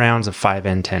 10 rounds of 5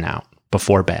 in, 10 out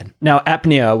before bed. Now,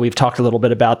 apnea, we've talked a little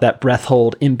bit about that breath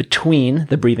hold in between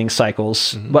the breathing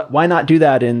cycles, but why not do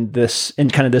that in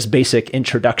kind of this basic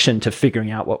introduction to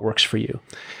figuring out what works for you?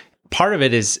 Part of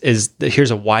it is that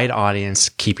here's a wide audience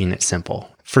keeping it simple.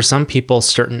 For some people,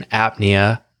 certain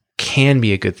apnea can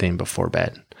be a good thing before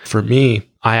bed. For me,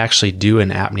 I actually do an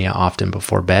apnea often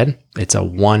before bed. It's a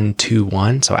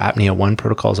 1-2-1. So apnea 1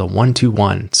 protocol is a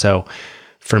 1-2-1. So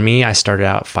for me, I started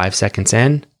out 5 seconds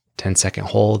in, 10-second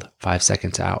hold, 5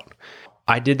 seconds out.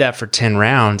 I did that for 10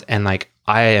 rounds and like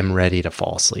I am ready to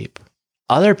fall asleep.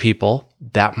 Other people,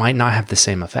 that might not have the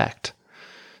same effect.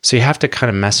 So you have to kind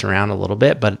of mess around a little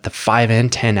bit, but the 5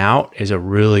 in, 10 out is a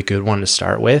really good one to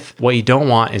start with. What you don't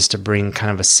want is to bring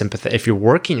kind of a sympathy. If you're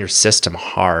working your system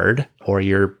hard or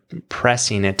you're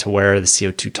pressing it to where the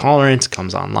CO2 tolerance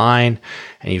comes online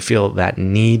and you feel that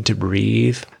need to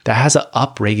breathe, that has an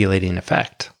upregulating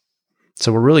effect.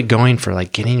 So we're really going for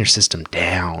like getting your system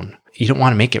down. You don't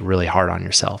want to make it really hard on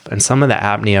yourself. And some of the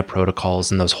apnea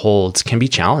protocols and those holds can be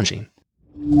challenging.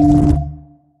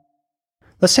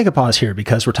 Let's take a pause here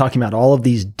because we're talking about all of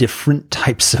these different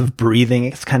types of breathing.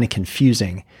 It's kind of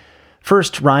confusing.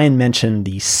 First, Ryan mentioned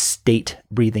the State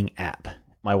Breathing app.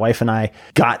 My wife and I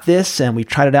got this and we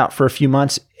tried it out for a few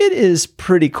months. It is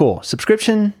pretty cool.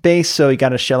 Subscription based, so you got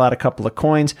to shell out a couple of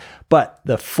coins. But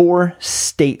the 4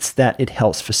 states that it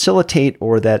helps facilitate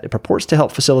or that it purports to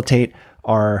help facilitate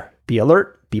are be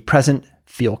alert, be present,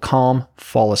 feel calm,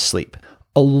 fall asleep.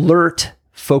 Alert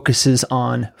focuses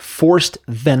on forced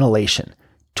ventilation.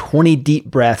 20 deep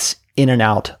breaths in and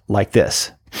out like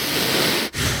this.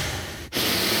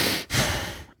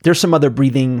 There's some other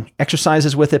breathing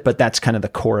exercises with it, but that's kind of the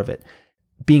core of it.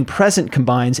 Being present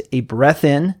combines a breath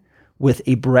in with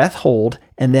a breath hold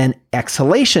and then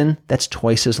exhalation that's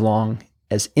twice as long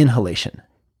as inhalation.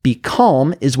 Be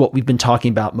calm is what we've been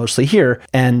talking about mostly here,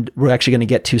 and we're actually going to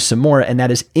get to some more, and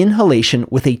that is inhalation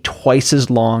with a twice as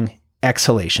long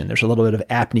exhalation. There's a little bit of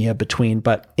apnea between,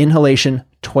 but inhalation,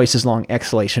 twice as long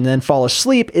exhalation. And then fall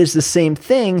asleep is the same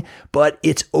thing, but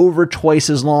it's over twice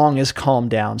as long as calm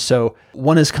down. So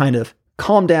one is kind of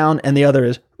calm down and the other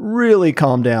is really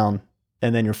calm down,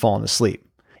 and then you're falling asleep.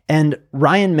 And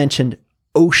Ryan mentioned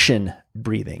ocean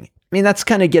breathing. I mean, that's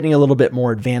kind of getting a little bit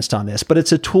more advanced on this, but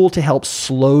it's a tool to help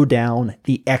slow down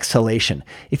the exhalation.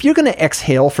 If you're going to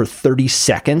exhale for 30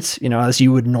 seconds, as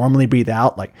you would normally breathe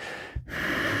out, like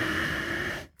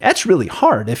that's really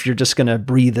hard if you're just going to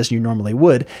breathe as you normally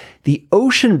would. The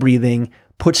ocean breathing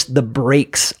puts the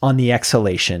brakes on the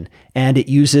exhalation, and it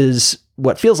uses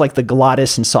what feels like the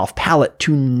glottis and soft palate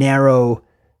to narrow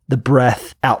the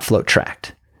breath outflow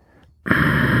tract.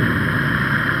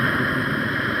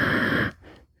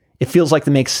 It feels like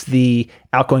that makes the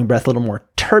outgoing breath a little more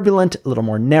turbulent, a little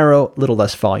more narrow, a little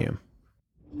less volume.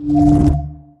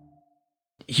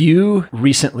 You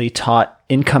recently taught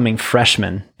incoming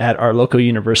freshmen at our local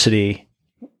university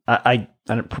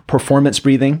performance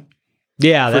breathing.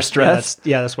 Yeah, for stress.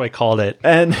 That's what I called it.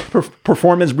 And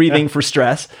performance breathing for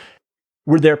stress.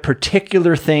 Were there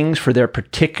particular things for their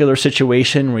particular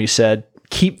situation where you said,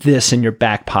 keep this in your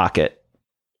back pocket?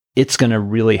 It's going to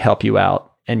really help you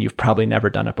out, and you've probably never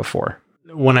done it before.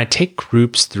 When I take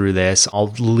groups through this,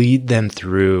 I'll lead them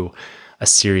through a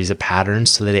series of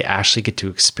patterns so that they actually get to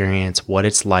experience what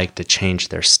it's like to change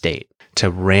their state,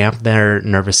 to ramp their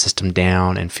nervous system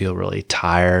down and feel really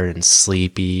tired and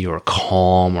sleepy or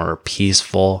calm or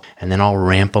peaceful. And then I'll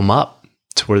ramp them up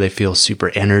to where they feel super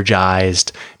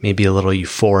energized, maybe a little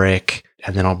euphoric.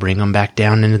 and then I'll bring them back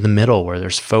down into the middle where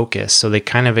there's focus. So they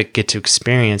kind of get to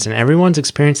experience, and everyone's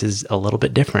experience is a little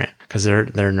bit different because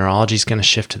their neurology is going to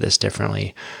shift to this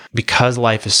differently. Because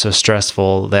life is so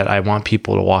stressful, that I want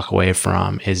people to walk away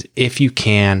from is, if you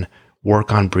can,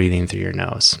 work on breathing through your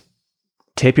nose.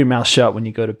 Tape your mouth shut when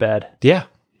you go to bed. Yeah.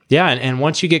 Yeah. And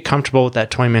once you get comfortable with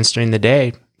that 20 minutes during the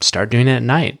day, start doing it at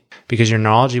night, because your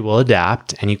neurology will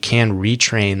adapt and you can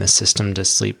retrain the system to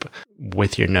sleep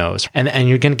with your nose, and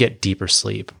you're going to get deeper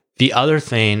sleep. The other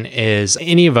thing is,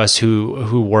 any of us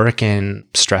who work in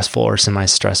stressful or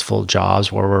semi-stressful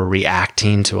jobs where we're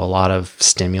reacting to a lot of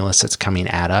stimulus that's coming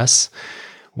at us,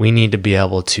 we need to be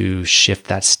able to shift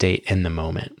that state in the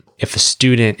moment. If a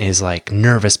student is like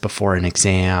nervous before an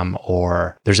exam,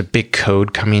 or there's a big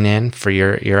code coming in for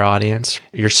your audience,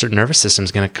 your nervous system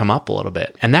is going to come up a little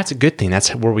bit. And that's a good thing.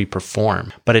 That's where we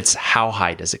perform. But it's how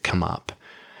high does it come up?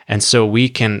 And so we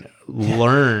can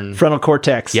learn. Frontal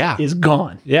cortex is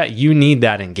gone. Yeah, you need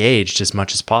that engaged as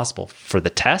much as possible for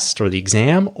the test or the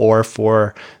exam, or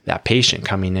for that patient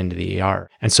coming into the ER.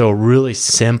 And so a really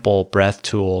simple breath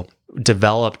tool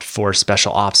developed for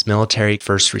special ops, military,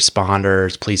 first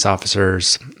responders, police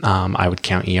officers. I would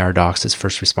count ER docs as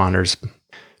first responders.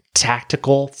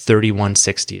 Tactical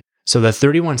 3160. So the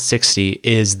 3160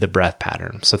 is the breath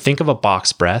pattern. So think of a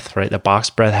box breath, right? The box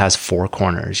breath has 4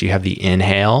 corners. You have the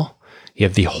inhale, you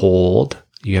have the hold,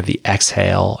 you have the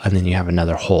exhale, and then you have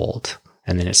another hold.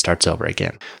 And then it starts over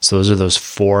again. So those are those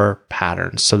 4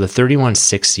 patterns. So the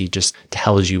 3160 just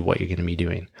tells you what you're going to be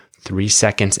doing. 3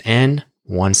 seconds in,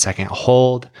 1 second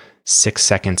hold, 6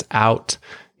 seconds out,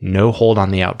 no hold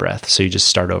on the out breath. So you just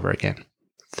start over again.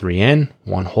 3 in,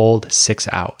 1 hold, 6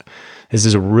 out. This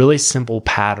is a really simple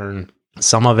pattern.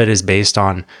 Some of it is based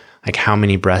on like how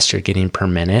many breaths you're getting per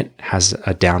minute, has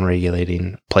a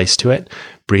down-regulating place to it.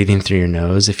 Breathing through your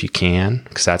nose if you can,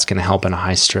 because that's going to help in a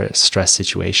high stress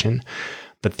situation.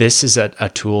 But this is a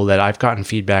tool that I've gotten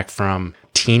feedback from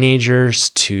teenagers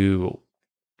to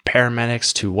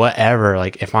paramedics to whatever.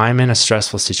 Like, if I'm in a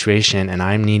stressful situation and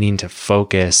I'm needing to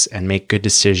focus and make good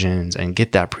decisions and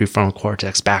get that prefrontal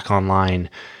cortex back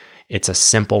online, it's a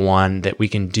simple one that we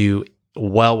can do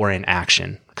while we're in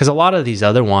action. Because a lot of these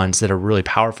other ones that are really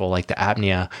powerful, like the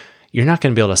apnea, you're not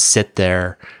going to be able to sit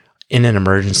there in an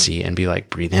emergency and be like,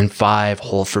 breathe in 5,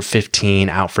 hold for 15,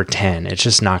 out for 10. It's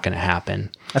just not going to happen.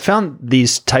 I found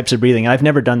these types of breathing. I've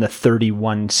never done the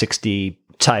 3160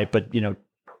 type, but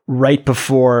right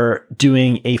before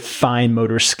doing a fine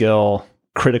motor skill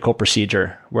critical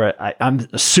procedure where I'm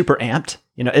super amped,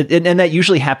 and that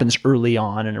usually happens early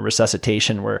on in a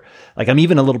resuscitation where like I'm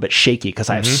even a little bit shaky because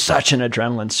I have such an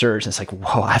adrenaline surge. And it's like,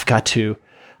 whoa, I've got to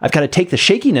take the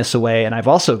shakiness away. And I've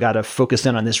also got to focus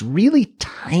in on this really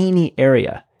tiny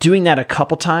area. Doing that a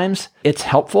couple times, it's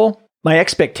helpful. My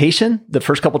expectation the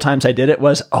first couple times I did it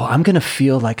was, I'm going to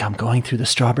feel like I'm going through the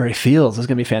strawberry fields. It's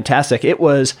going to be fantastic.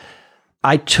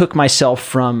 I took myself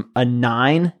from a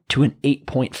 9 to an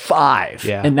 8.5,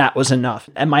 and that was enough.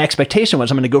 And my expectation was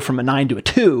I'm going to go from a 9 to a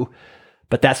 2,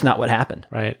 but that's not what happened.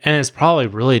 Right. And it's probably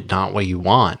really not what you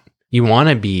want. You want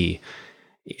to be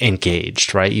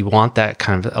engaged, right? You want that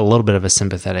kind of a little bit of a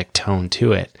sympathetic tone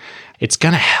to it. It's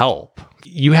going to help.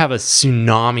 You have a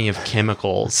tsunami of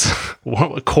chemicals,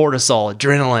 cortisol,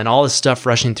 adrenaline, all this stuff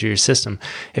rushing through your system.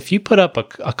 If you put up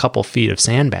a couple feet of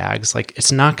sandbags, like,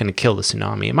 it's not going to kill the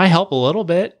tsunami. It might help a little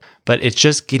bit, but it's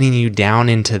just getting you down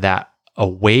into that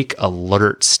awake,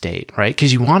 alert state, right?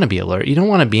 Because you want to be alert. You don't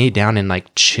want to be down in like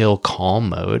chill, calm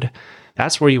mode.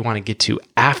 That's where you want to get to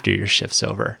after your shift's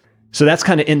over. So that's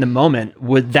kind of in the moment.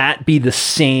 Would that be the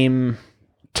same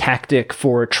tactic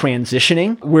for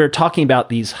transitioning? We're talking about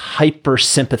these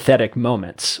hypersympathetic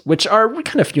moments, which are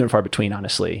kind of few and far between,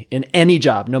 honestly, in any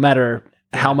job, no matter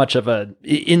how much of a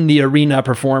in the arena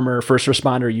performer, first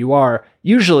responder you are.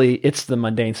 Usually it's the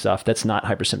mundane stuff that's not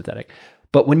hypersympathetic.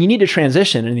 But when you need to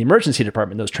transition in the emergency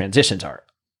department, those transitions are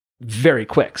very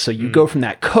quick. So you go from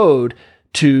that code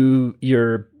to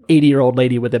your 80-year-old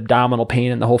lady with abdominal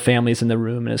pain and the whole family's in the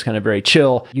room and it's kind of very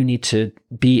chill. You need to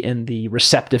be in the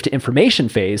receptive to information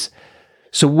phase.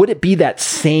 So would it be that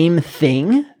same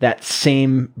thing, that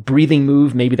same breathing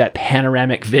move, maybe that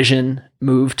panoramic vision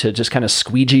move to just kind of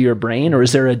squeegee your brain, or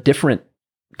is there a different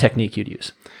technique you'd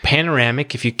use?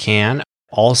 Panoramic, if you can.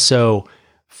 Also,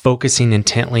 focusing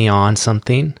intently on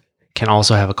something can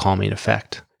also have a calming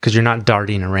effect because you're not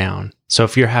darting around. So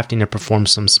if you're having to perform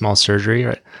some small surgery,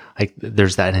 right, like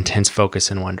there's that intense focus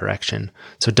in one direction.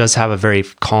 So it does have a very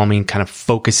calming kind of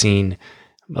focusing,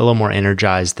 a little more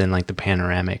energized than like the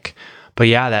panoramic. But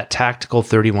yeah, that tactical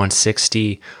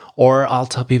 3160, or I'll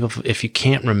tell people if you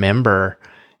can't remember,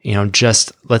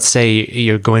 Just let's say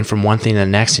you're going from one thing to the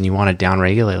next and you want to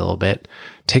downregulate a little bit.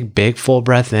 Take big full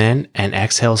breath in and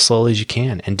exhale slowly as you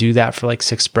can, and do that for like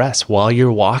 6 breaths while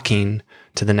you're walking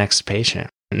to the next patient.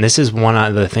 And this is one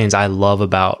of the things I love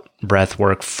about breath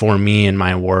work for me in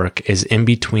my work is in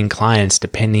between clients,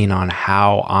 depending on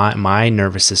how my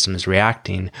nervous system is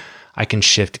reacting, I can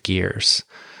shift gears.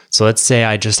 So let's say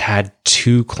I just had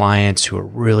 2 clients who are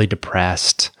really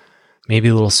depressed, maybe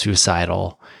a little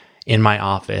suicidal in my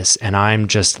office. And I'm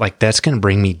just like, that's going to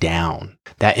bring me down.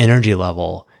 That energy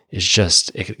level is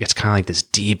just, it's kind of like this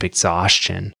deep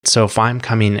exhaustion. So if I'm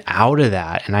coming out of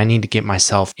that and I need to get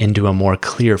myself into a more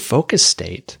clear focus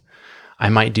state, I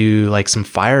might do like some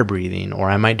fire breathing, or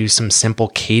I might do some simple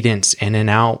cadence in and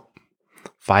out,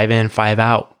 5 in, 5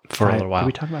 out for a little while. Did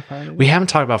we talk about fire breathing? We haven't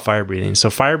talked about fire breathing. So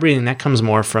fire breathing, that comes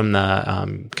more from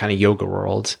the kind of yoga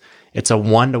world. It's a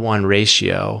 1-to-1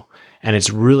 ratio, and it's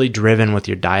really driven with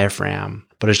your diaphragm,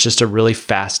 but it's just a really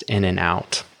fast in and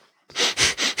out.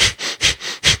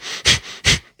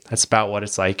 That's about what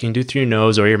it's like. You can do through your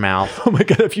nose or your mouth. Oh my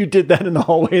God, if you did that in the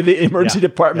hallway of the emergency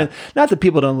department, not that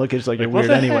people don't look at you like you're weird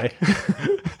anyway.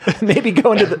 maybe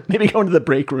go into the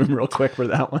break room real quick for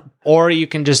that one. Or you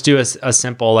can just do a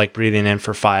simple like breathing in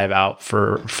for 5, out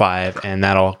for 5, and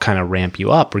that'll kind of ramp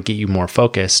you up or get you more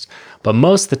focused. But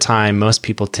most of the time, most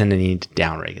people tend to need to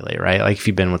downregulate, right? Like if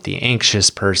you've been with the anxious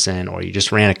person, or you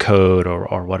just ran a code,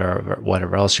 or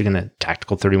whatever else, you're going to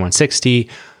tactical 3160.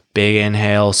 Big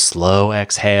inhale, slow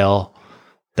exhale.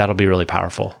 That'll be really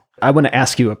powerful. I want to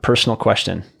ask you a personal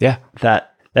question. Yeah.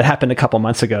 That happened a couple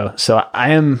months ago. So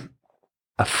I am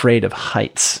afraid of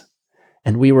heights.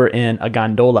 And we were in a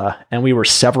gondola, and we were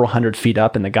several hundred feet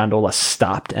up, and the gondola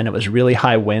stopped, and it was really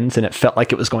high winds, and it felt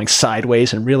like it was going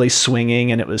sideways and really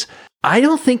swinging. And I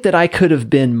don't think that I could have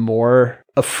been more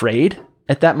afraid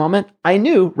at that moment. I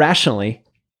knew rationally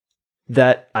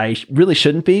that I really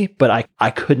shouldn't be, but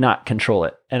I could not control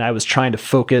it. And I was trying to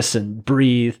focus and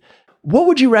breathe. What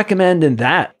would you recommend in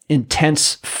that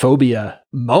intense phobia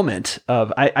moment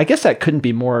of, I guess that couldn't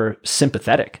be more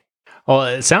sympathetic. Well,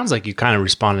 it sounds like you kind of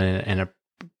responded in a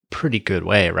pretty good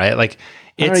way, right? Like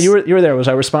you were there. Was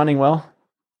I responding well?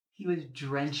 He was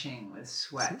drenching with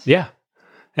sweat. Yeah.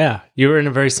 Yeah. You were in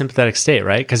a very sympathetic state,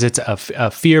 right? Because it's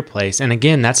a fear place. And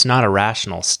again, that's not a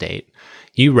rational state.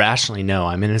 You rationally know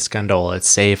I'm in this gondola, it's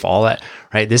safe, all that,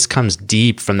 right? This comes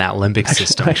deep from that limbic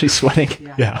system. I'm actually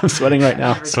sweating. Yeah. I'm sweating right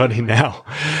now. Sweating now.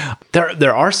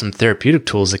 There are some therapeutic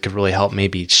tools that could really help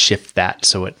maybe shift that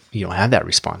so you don't have that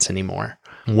response anymore.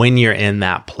 When you're in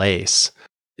that place,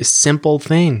 a simple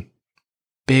thing,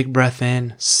 big breath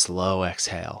in, slow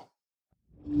exhale.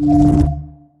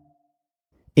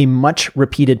 A much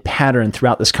repeated pattern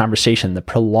throughout this conversation, the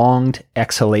prolonged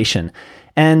exhalation.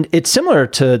 And it's similar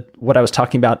to what I was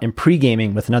talking about in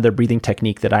pre-gaming with another breathing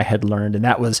technique that I had learned. And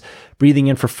that was breathing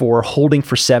in for 4, holding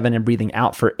for 7, and breathing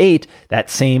out for 8. That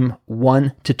same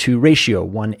 1-to-2 ratio,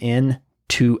 1 in,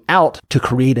 2 out, to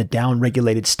create a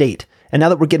down-regulated state. And now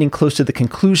that we're getting close to the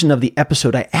conclusion of the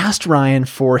episode, I asked Ryan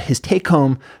for his take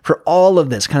home for all of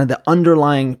this, kind of the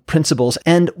underlying principles,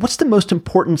 and what's the most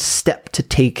important step to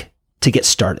take to get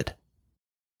started?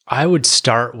 I would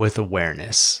start with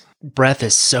awareness. Breath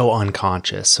is so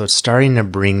unconscious, so it's starting to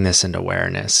bring this into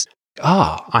awareness.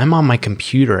 I'm on my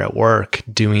computer at work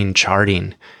doing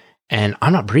charting, and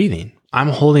I'm not breathing. I'm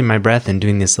holding my breath and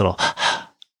doing this little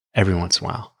every once in a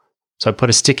while. So I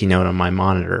put a sticky note on my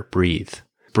monitor, breathe.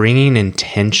 Bringing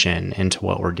intention into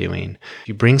what we're doing. If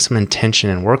you bring some intention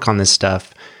and work on this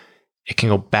stuff, it can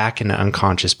go back into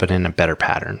unconscious, but in a better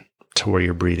pattern to where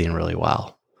you're breathing really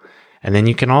well. And then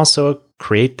you can also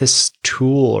create this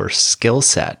tool or skill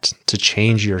set to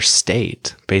change your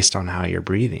state based on how you're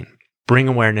breathing. Bring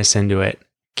awareness into it.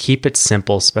 Keep it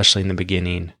simple, especially in the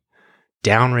beginning.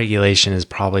 Down regulation is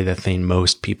probably the thing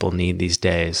most people need these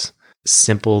days.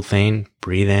 Simple thing,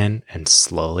 breathe in and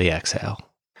slowly exhale.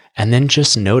 And then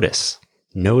just notice.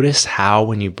 Notice how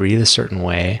when you breathe a certain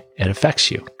way, it affects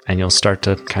you. And you'll start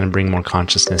to kind of bring more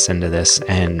consciousness into this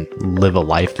and live a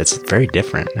life that's very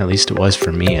different. At least it was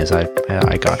for me as I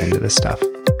got into this stuff.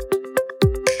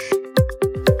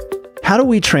 How do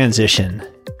we transition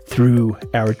through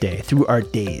our day, through our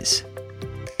days?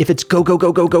 If it's go, go,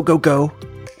 go, go, go, go, go,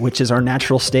 which is our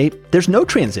natural state, there's no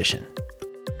transition.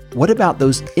 What about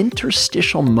those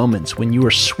interstitial moments when you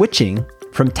are switching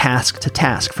from task to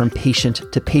task, from patient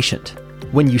to patient?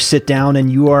 When you sit down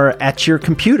and you are at your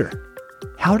computer,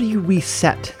 how do you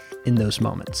reset in those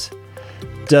moments?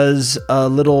 Does a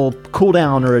little cool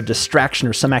down or a distraction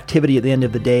or some activity at the end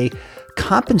of the day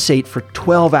compensate for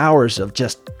 12 hours of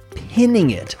just pinning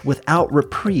it without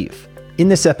reprieve? In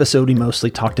this episode, we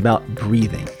mostly talked about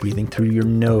breathing through your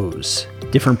nose,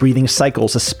 different breathing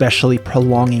cycles, especially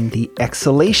prolonging the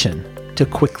exhalation to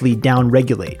quickly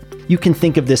downregulate. You can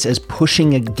think of this as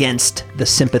pushing against the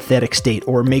sympathetic state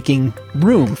or making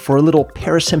room for a little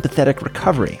parasympathetic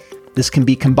recovery. This can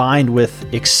be combined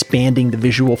with expanding the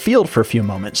visual field for a few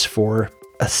moments for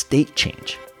a state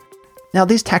change. Now,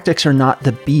 these tactics are not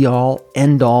the be-all,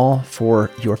 end-all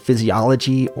for your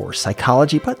physiology or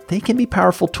psychology, but they can be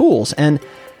powerful tools. And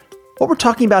what we're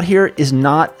talking about here is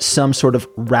not some sort of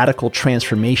radical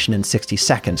transformation in 60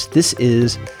 seconds. This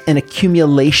is an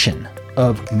accumulation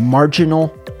of marginal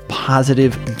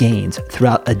positive gains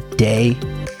throughout a day,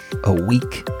 a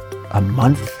week, a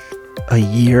month, a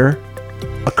year,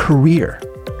 a career.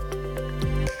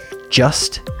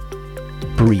 Just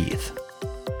breathe.